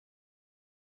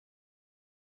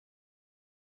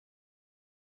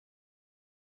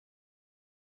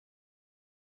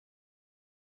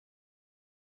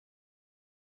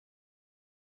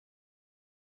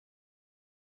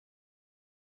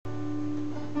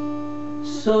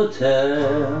So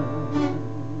tell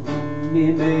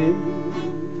me, baby,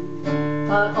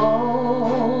 I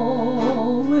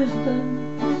always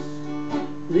dance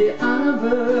the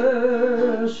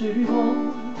anniversary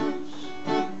waltz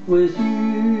with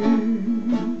you.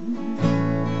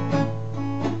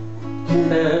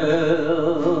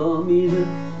 Tell me this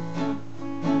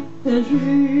is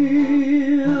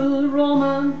real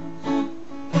romance,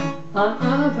 an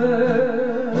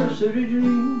anniversary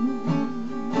dream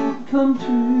come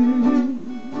true.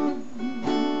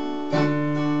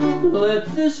 Let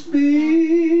this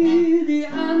be the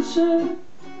answer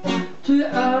to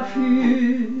our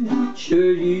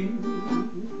future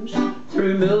years,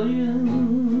 through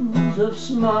millions of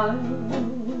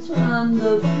smiles and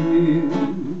a few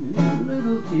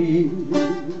little tears.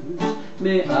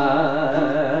 May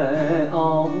I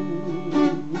always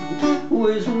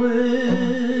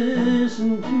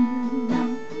listen to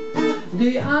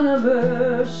the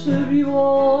anniversary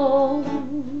waltz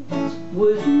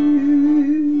with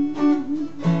you.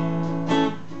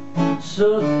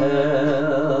 So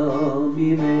tell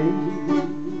me,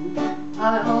 baby,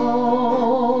 I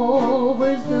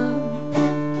always dance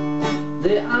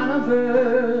the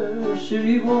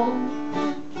anniversary waltz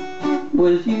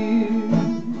with you.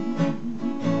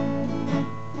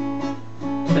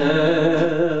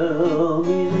 Tell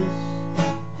me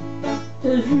this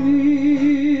is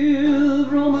real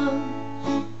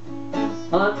romance,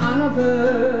 an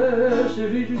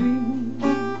anniversary dream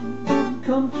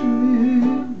come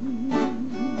true.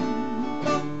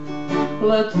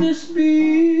 Let this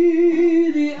be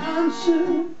the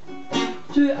answer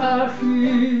to our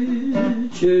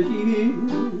future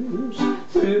years,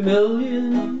 through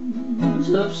millions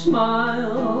of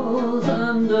smiles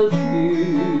and a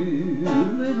few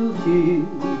little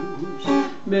tears.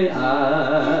 May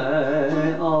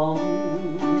I always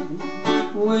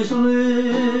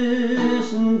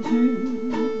listen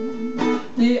to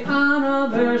the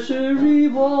anniversary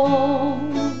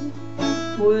waltz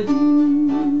with you.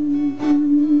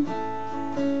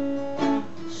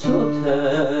 So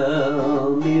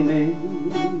tell me, baby,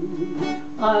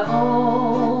 I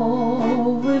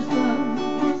always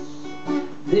dance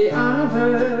the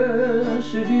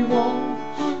anniversary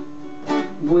waltz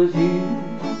with you.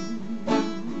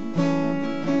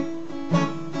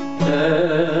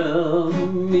 Tell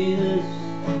me this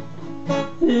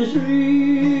is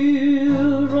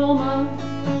real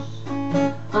romance,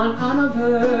 an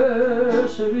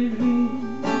anniversary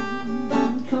dream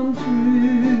come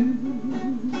true.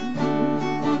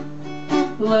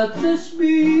 Let this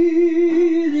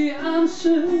be the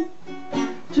answer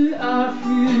to our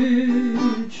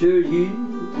future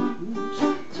years,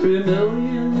 through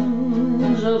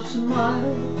millions of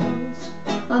smiles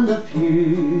and a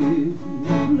few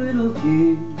little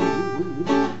tears.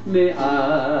 May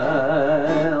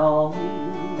I always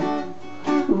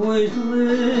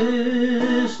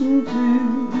listen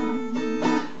to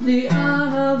the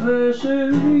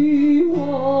anniversary